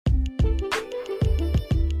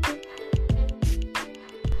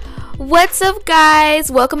What's up,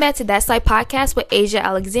 guys? Welcome back to That's Life Podcast with Asia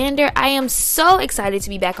Alexander. I am so excited to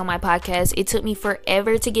be back on my podcast. It took me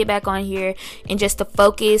forever to get back on here and just to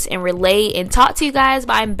focus and relate and talk to you guys,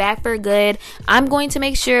 but I'm back for good. I'm going to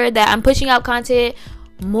make sure that I'm pushing out content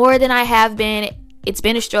more than I have been. It's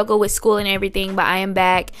been a struggle with school and everything, but I am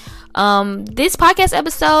back. This podcast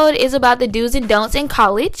episode is about the do's and don'ts in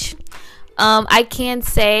college. I can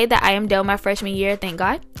say that I am done my freshman year, thank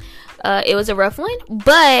God. It was a rough one,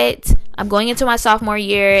 but I'm going into my sophomore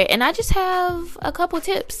year and I just have a couple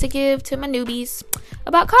tips to give to my newbies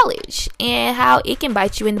about college and how it can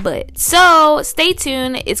bite you in the butt. So stay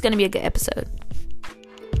tuned. It's going to be a good episode.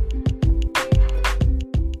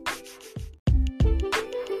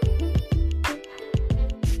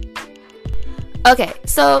 Okay,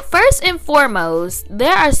 so first and foremost,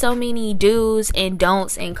 there are so many do's and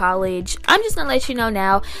don'ts in college. I'm just gonna let you know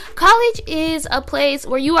now, college is a place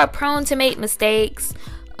where you are prone to make mistakes.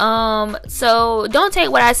 So don't take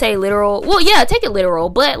what I say literal. Well, yeah, take it literal,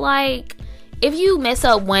 but like, if you mess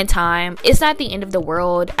up one time, it's not the end of the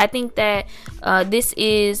world. I think that this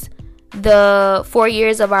is the 4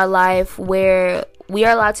 years of our life where we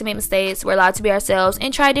are allowed to make mistakes, we're allowed to be ourselves,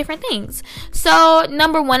 and try different things. So,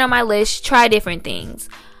 number one on my list, try different things.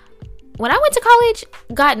 When I went to college,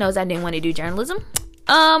 God knows I didn't want to do journalism.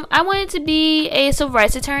 I wanted to be a civil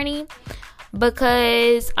rights attorney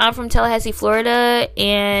because I'm from Tallahassee, Florida,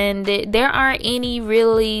 and there aren't any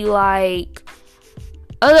really, like,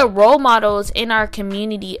 other role models in our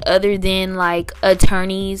community other than, like,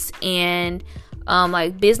 attorneys and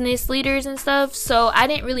like business leaders and stuff. So I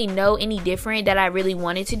didn't really know any different that I really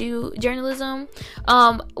wanted to do journalism,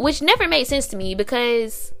 which never made sense to me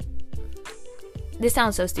because this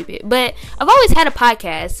sounds so stupid, but I've always had a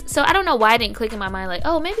podcast, so I don't know why I didn't click in my mind like,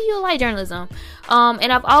 oh, maybe you'll like journalism.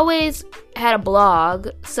 And I've always had a blog,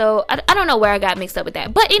 so I don't know where I got mixed up with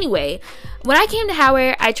that. But anyway, when I came to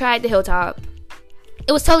Howard, I tried the Hilltop.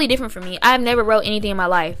 It was totally different for me. I've never wrote anything in my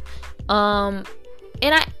life, and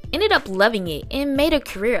I ended up loving it and made a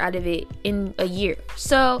career out of it in a year.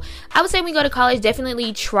 So I would say when you go to college,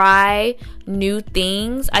 definitely try new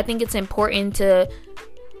things. I think it's important to,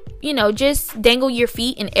 just dangle your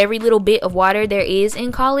feet in every little bit of water there is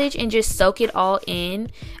in college and just soak it all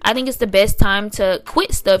in. I think it's the best time to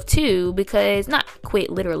quit stuff too, because not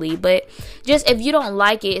quit literally, but just if you don't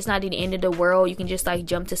like it, it's not the end of the world. You can just like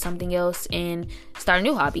jump to something else and start a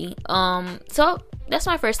new hobby. So that's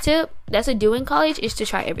my first tip. That's a do in college, is to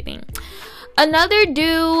try everything. Another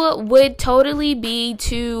do would totally be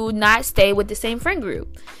to not stay with the same friend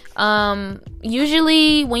group.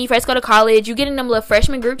 Usually when you first go to college, you get in them little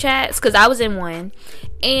freshman group chats, because I was in one,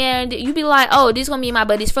 and you be like, oh, these gonna be my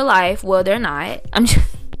buddies for life. Well, they're not. I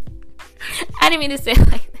didn't mean to say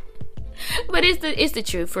it like that, but it's the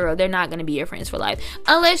truth, for real. They're not gonna be your friends for life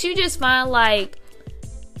unless you just find like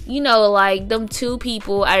them two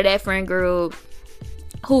people out of that friend group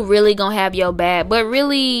who really gonna have your back. But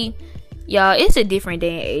really, y'all, it's a different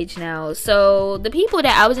day and age now. So the people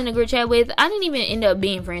that I was in the group chat with, I didn't even end up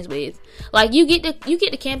being friends with. Like, you get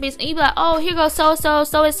to campus and you be like, oh, here goes so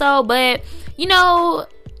and so. But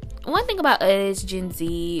one thing about us, Gen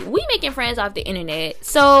Z, we making friends off the internet.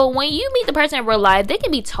 So when you meet the person in real life, they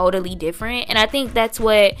can be totally different. And I think that's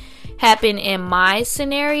what happened in my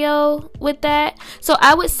scenario with that. So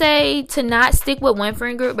I would say to not stick with one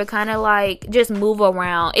friend group, but kind of like just move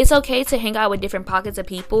around. It's okay to hang out with different pockets of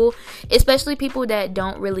people, especially people that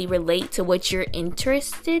don't really relate to what you're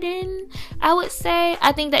interested in. I would say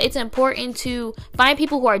I think that it's important to find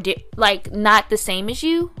people who are not the same as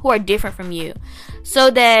you, who are different from you, so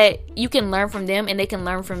that you can learn from them and they can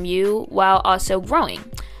learn from you while also growing.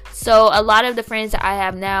 So a lot of the friends that I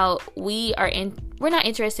have now, we're not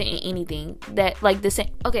interested in anything that like the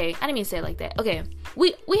same. Okay, I didn't mean to say it like that. Okay, we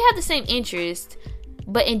have the same interest,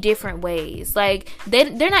 but in different ways. Like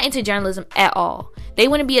they're not into journalism at all. They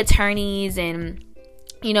want to be attorneys and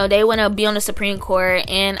they want to be on the Supreme Court,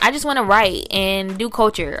 and I just want to write and do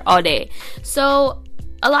culture all day. So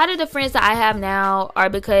a lot of the friends that I have now are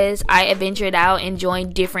because I ventured out and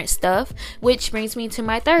joined different stuff, which brings me to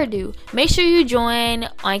my third do. Make sure you join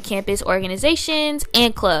on-campus organizations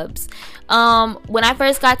and clubs. When I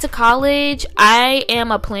first got to college, I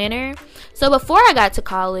am a planner. So before I got to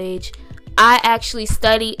college, I actually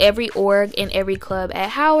studied every org and every club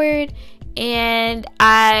at Howard, and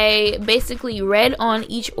I basically read on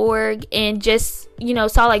each org and just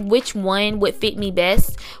saw like which one would fit me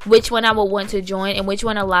best, which one I would want to join, and which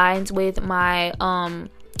one aligns with my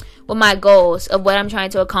goals of what I'm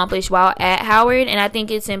trying to accomplish while at Howard. And I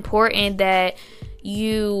think it's important that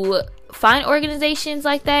you find organizations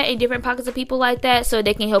like that and different pockets of people like that so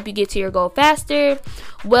they can help you get to your goal faster.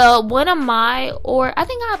 Well, I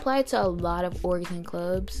think I applied to a lot of orgs and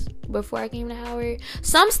clubs before I came to Howard.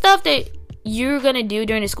 Some stuff that you're gonna do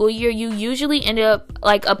during the school year, you usually end up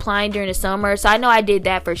like applying during the summer. So I know I did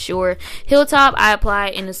that for sure. Hilltop, I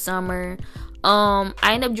applied in the summer. I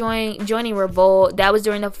ended up joining Revolt. That was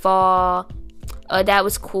during the fall. That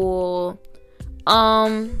was cool.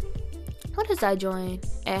 What did I join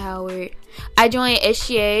at Howard? I joined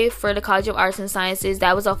SGA for the College of Arts and Sciences.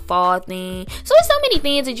 That was a fall thing. So there's so many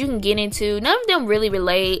things that you can get into. None of them really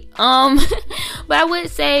relate. But I would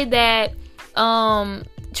say that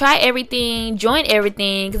try everything, join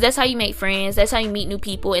everything, because that's how you make friends, that's how you meet new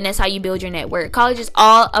people, and that's how you build your network. College is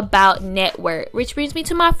all about network, which brings me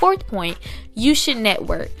to my fourth point. You should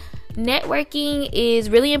network. Networking is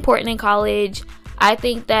really important in college. I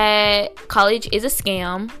think that college is a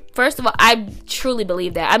scam. First of all, I truly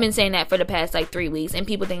believe that. I've been saying that for the past like 3 weeks, and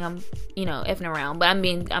people think I'm, effing around, but I'm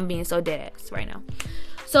being so dead ass right now.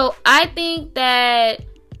 So I think that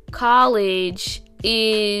college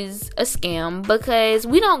is a scam because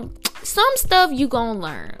some stuff you gonna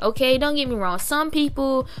learn, okay? Don't get me wrong. Some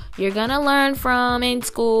people you're gonna learn from in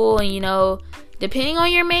school, and depending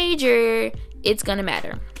on your major, it's gonna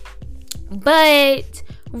matter. But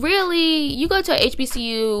really, you go to a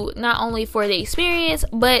HBCU not only for the experience,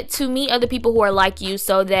 but to meet other people who are like you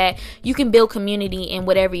so that you can build community in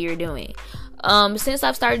whatever you're doing. Since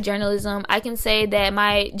I've started journalism, I can say that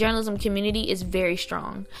my journalism community is very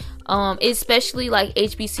strong. Especially like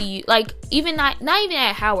HBCU, like even not even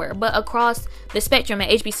at Howard, but across the spectrum at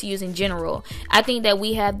HBCUs in general. I think that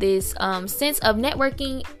we have this sense of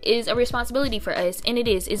networking is a responsibility for us, and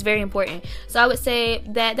it's very important. So I would say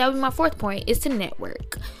that would be my fourth point, is to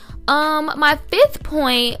network. My fifth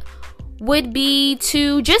point would be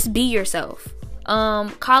to just be yourself.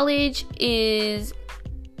 College is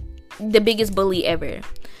the biggest bully ever.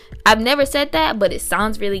 I've never said that, but it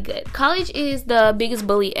sounds really good. College is the biggest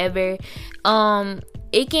bully ever.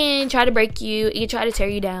 It can try to break you. It can try to tear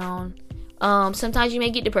you down. Sometimes you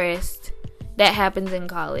may get depressed. That happens in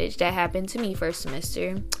college. That happened to me first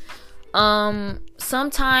semester.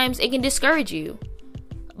 Sometimes it can discourage you.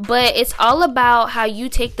 But it's all about how you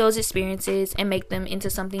take those experiences and make them into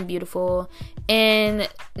something beautiful, and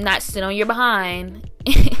not sit on your behind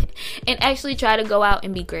and actually try to go out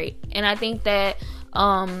and be great. And I think that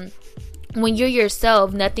when you're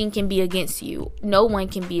yourself, nothing can be against you. No one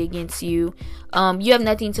can be against you. You have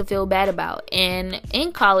nothing to feel bad about. And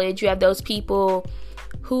in college, you have those people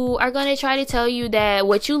who are going to try to tell you that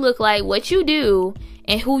what you look like, what you do,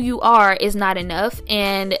 and who you are is not enough.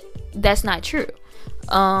 And that's not true.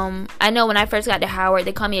 I know when I first got to Howard,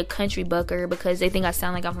 they call me a country bucker because they think I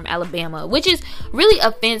sound like I'm from Alabama, which is really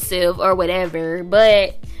offensive or whatever.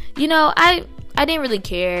 But I didn't really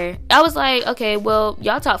care. I was like, okay, well,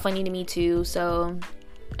 y'all talk funny to me too, so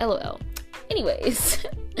LOL. Anyways,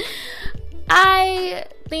 I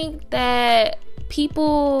think that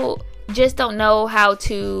people just don't know how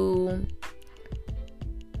to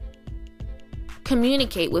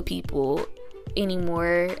communicate with people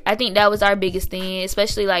anymore. I think that was our biggest thing,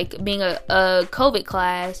 especially like being a COVID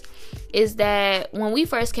class, is that when we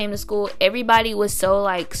first came to school, everybody was so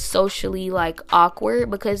like socially like awkward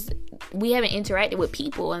because we haven't interacted with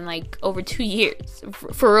people in like over 2 years,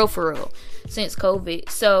 for real, since COVID.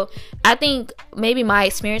 So I think maybe my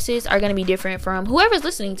experiences are going to be different from whoever's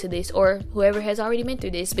listening to this or whoever has already been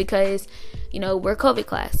through this, because we're COVID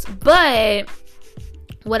class. But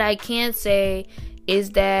what I can say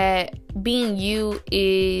is that being you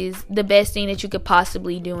is the best thing that you could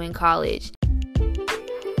possibly do in college.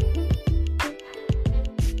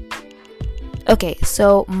 Okay,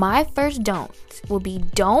 so my first don't will be,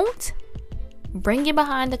 don't bring it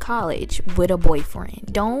behind the college with a boyfriend.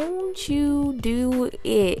 Don't you do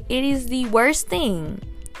it. It is the worst thing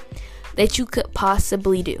that you could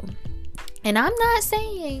possibly do. And I'm not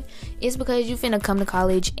saying it's because you finna come to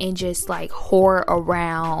college and just like whore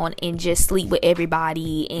around and just sleep with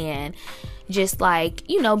everybody and just like,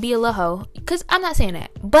 be a little hoe. Because I'm not saying that.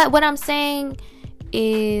 But what I'm saying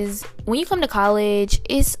is when you come to college,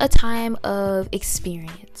 it's a time of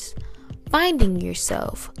experience. Finding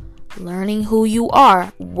yourself. Learning who you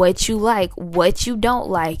are, what you like, what you don't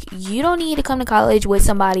like. You don't need to come to college with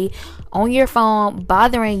somebody on your phone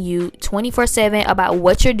bothering you 24/7 about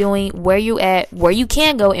what you're doing, where you at, where you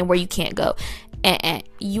can go, and where you can't go. And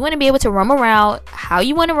you want to be able to roam around how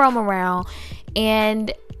you want to roam around. And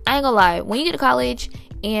I ain't gonna lie, when you get to college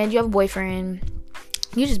and you have a boyfriend,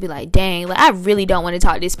 you just be like, dang, like I really don't want to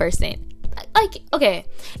talk to this person. Like, okay,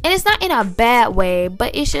 and it's not in a bad way,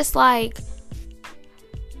 but it's just like,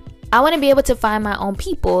 I want to be able to find my own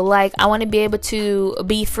people. Like, I want to be able to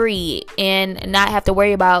be free and not have to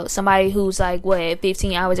worry about somebody who's like,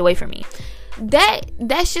 15 hours away from me.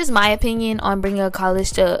 That's just my opinion on bringing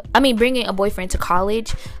a boyfriend to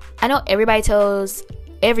college. I know everybody tells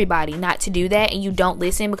everybody not to do that, and you don't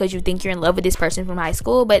listen because you think you're in love with this person from high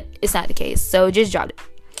school, but it's not the case. So just drop it.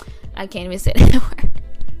 I can't even say that word.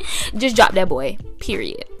 Just drop that boy,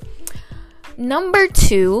 period. Number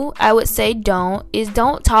 2, I would say don't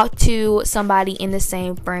talk to somebody in the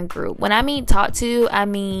same friend group. When I mean talk to, I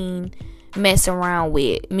mean mess around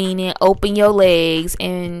with, meaning open your legs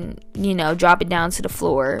and, drop it down to the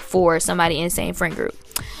floor for somebody in the same friend group.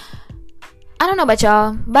 I don't know about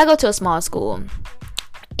y'all, but I go to a small school,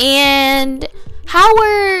 and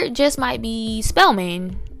Howard just might be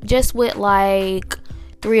Spelman, just with like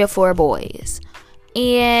 3 or 4 boys.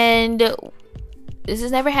 And this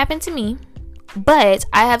has never happened to me, but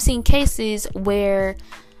I have seen cases where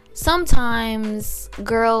sometimes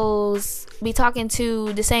girls be talking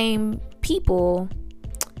to the same people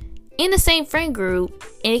in the same friend group,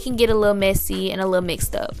 and it can get a little messy and a little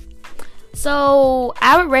mixed up. So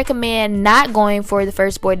I would recommend not going for the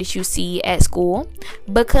first boy that you see at school,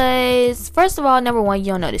 because first of all, number 1, you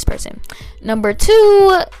don't know this person. Number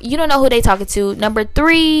 2, you don't know who they talking to. Number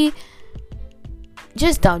 3,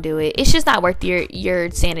 just don't do it. It's just not worth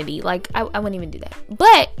your sanity. Like, I wouldn't even do that.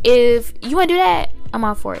 But if you want to do that, I'm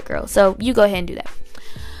all for it, girl. So you go ahead and do that.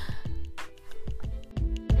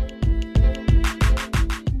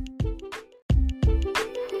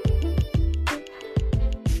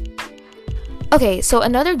 Okay, so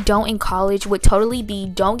another don't in college would totally be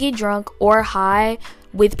don't get drunk or high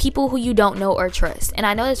with people who you don't know or trust. And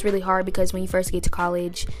I know that's really hard because when you first get to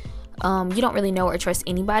college, you don't really know or trust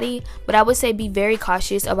anybody. But I would say be very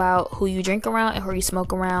cautious about who you drink around and who you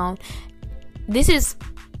smoke around. This is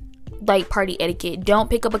like party etiquette. Don't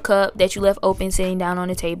pick up a cup that you left open sitting down on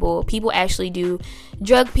the table. People actually do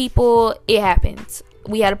drug people. It happens.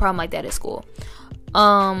 We had a problem like that at school.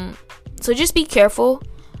 So just be careful.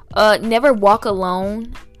 Never walk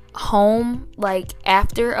alone home like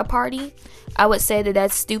after a party. I would say that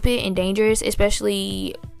that's stupid and dangerous,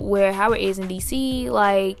 especially where Howard is in DC.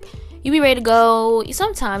 Like, you be ready to go.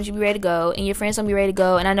 Sometimes you be ready to go, and your friends don't be ready to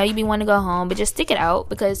go. And I know you be wanting to go home, but just stick it out,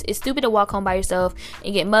 because it's stupid to walk home by yourself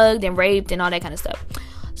and get mugged and raped and all that kind of stuff.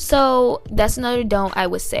 So that's another don't I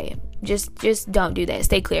would say. Just don't do that.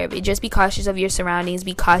 Stay clear of it. Just be cautious of your surroundings.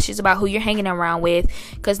 Be cautious about who you're hanging around with,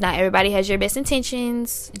 because not everybody has your best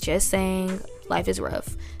intentions. Just saying, life is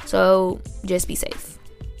rough. So just be safe.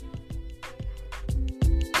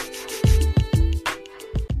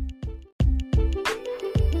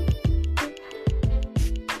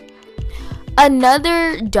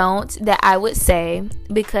 Another don't that I would say,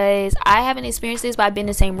 because I haven't experienced this, but I've been in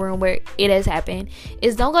the same room where it has happened,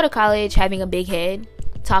 is don't go to college having a big head,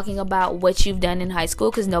 talking about what you've done in high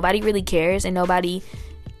school, because nobody really cares, and nobody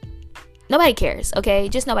cares, okay?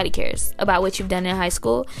 Just nobody cares about what you've done in high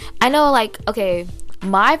school. I know, like, okay,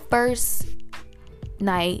 my first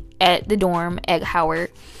night at the dorm at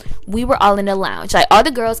Howard, we were all in the lounge. Like, all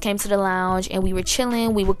the girls came to the lounge, and we were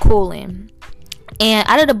chilling, we were cooling. And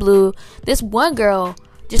out of the blue, this one girl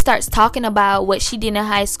just starts talking about what she did in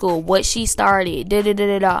high school, what she started,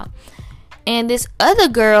 da-da-da-da-da. And this other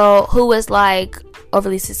girl who was like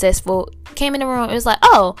overly successful came in the room and was like,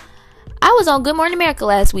 oh, I was on Good Morning America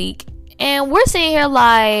last week. And we're sitting here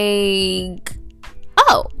like,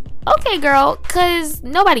 oh, okay, girl, because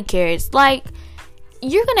nobody cares. Like,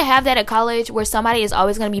 you're going to have that at college where somebody is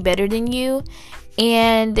always going to be better than you.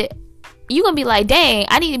 And you're going to be like, dang,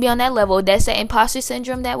 I need to be on that level. That's the imposter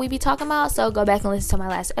syndrome that we be talking about. So go back and listen to my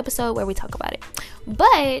last episode where we talk about it.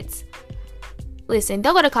 But listen,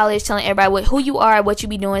 don't go to college telling everybody who you are, what you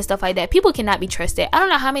be doing, stuff like that. People cannot be trusted. I don't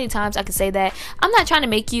know how many times I can say that. I'm not trying to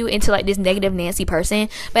make you into like this negative Nancy person,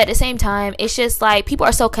 but at the same time, it's just like people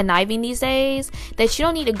are so conniving these days that you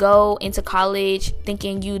don't need to go into college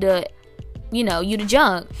thinking you the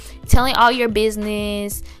junk, telling all your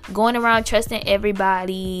business, going around trusting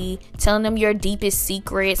everybody, telling them your deepest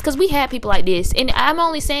secrets, because we had people like this. And I'm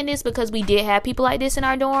only saying this because we did have people like this in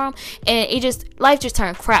our dorm, and life just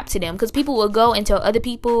turned crap to them, because people would go and tell other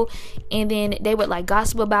people, and then they would like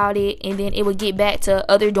gossip about it, and then it would get back to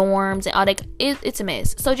other dorms and all that. It's a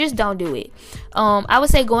mess. So just don't do it. I would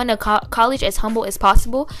say going to college as humble as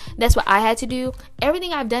possible. That's what I had to do.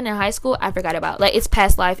 Everything I've done in high school, I forgot about. Like, it's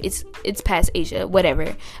past life. It's past Asia,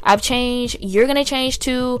 whatever. I've changed. You're gonna change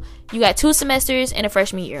too. You got 2 semesters and a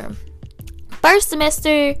freshman year. First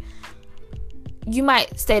semester, you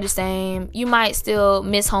might stay the same. You might still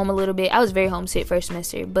miss home a little bit. I was very homesick first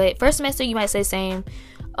semester, but first semester you might stay the same.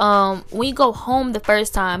 when you go home the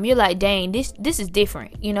first time, you're like, dang, this is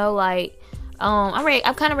different, you know, like,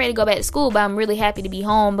 I'm kind of ready to go back to school, but I'm really happy to be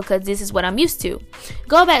home because this is what I'm used to.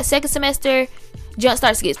 Go back second semester, jump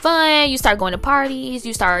starts to get fun. You start going to parties,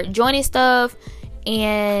 you start joining stuff,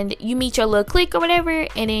 and you meet your little clique or whatever,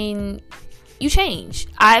 and then you change.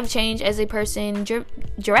 I've changed as a person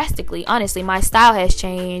drastically. Honestly, my style has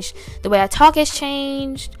changed. The way I talk has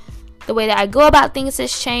changed. The way that I go about things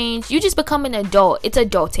has changed. You just become an adult. It's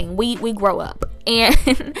adulting. We grow up.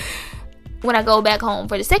 And when I go back home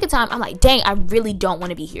for the second time, I'm like, dang, I really don't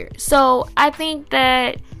want to be here. So I think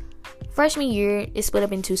that freshman year is split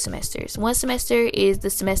up in 2 semesters. One semester is the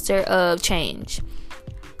semester of change,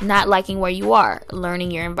 not liking where you are, learning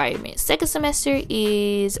your environment. Second semester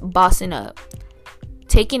is bossing up,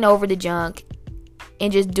 taking over the junk,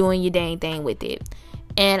 and just doing your dang thing with it.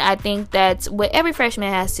 And I think that's what every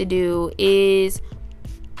freshman has to do, is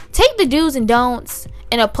take the do's and don'ts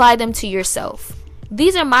and apply them to yourself.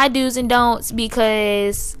 These are my do's and don'ts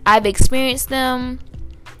because I've experienced them.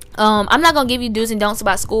 I'm not going to give you do's and don'ts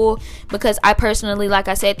about school because I personally, like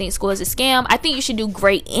I said, think school is a scam. I think you should do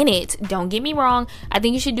great in it. Don't get me wrong. I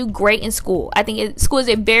think you should do great in school. I think school is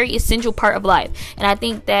a very essential part of life. And I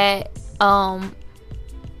think that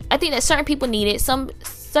certain people need it.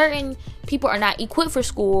 Certain people are not equipped for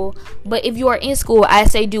school. But if you are in school, I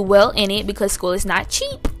say do well in it because school is not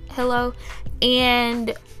cheap. Hello.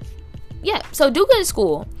 And yeah, so do good in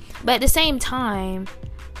school. But at the same time,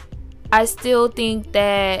 I still think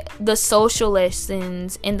that the social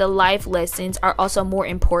lessons and the life lessons are also more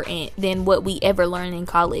important than what we ever learn in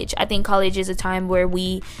college. I think college is a time where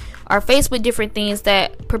we are faced with different things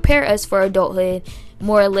that prepare us for adulthood,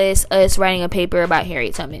 more or less us writing a paper about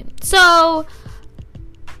Harriet Tubman. So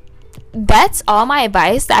that's all my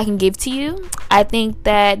advice that I can give to you. I think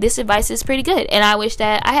that this advice is pretty good, and I wish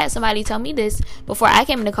that I had somebody tell me this before I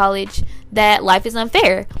came into college, that life is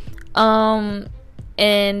unfair,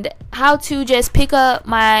 and how to just pick up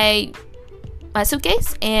my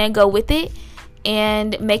suitcase and go with it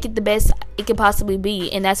and make it the best it could possibly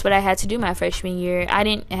be. And that's what I had to do my freshman year. I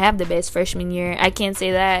didn't have the best freshman year. I can't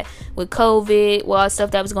say that with COVID, all the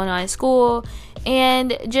stuff that was going on in school,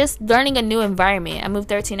 and just learning a new environment. I moved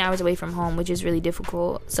 13 hours away from home, which is really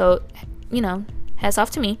difficult. So, you know, hats off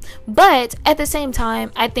to me. But at the same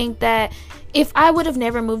time, I think that if I would have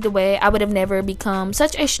never moved away, I would have never become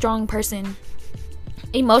such a strong person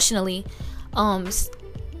emotionally,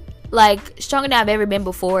 like stronger than I've ever been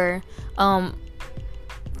before.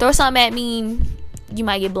 Throw something at me, you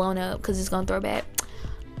might get blown up because it's gonna throw back.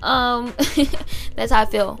 That's how I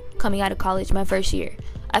feel coming out of college my first year.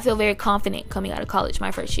 I feel very confident coming out of college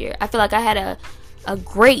my first year. I feel like I had a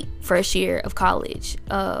great first year of college,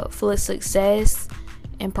 full of success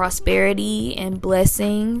and prosperity and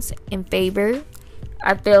blessings and favor.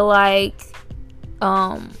 I feel like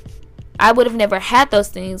I would have never had those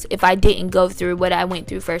things if I didn't go through what I went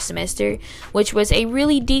through first semester, which was a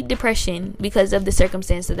really deep depression because of the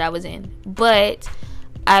circumstances that I was in. But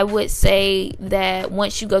I would say that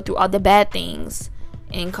once you go through all the bad things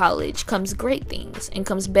in college, comes great things and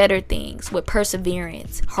comes better things with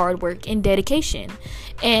perseverance, hard work, and dedication.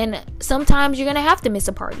 And sometimes you're going to have to miss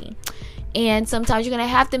a party. And sometimes you're going to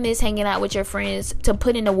have to miss hanging out with your friends to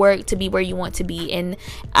put in the work to be where you want to be. And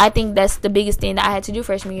I think that's the biggest thing that I had to do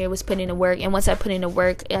freshman year, was put in the work. And once I put in the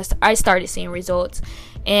work, I started seeing results.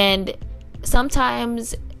 And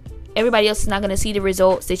sometimes everybody else is not going to see the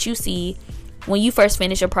results that you see when you first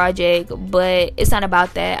finish a project. But it's not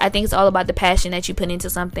about that. I think it's all about the passion that you put into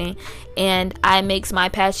something. And I mix my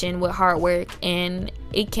passion with hard work. And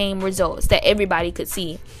it came results that everybody could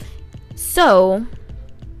see. So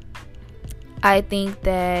I think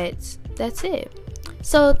that that's it.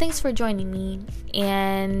 So thanks for joining me,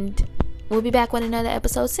 and we'll be back with another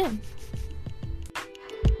episode soon.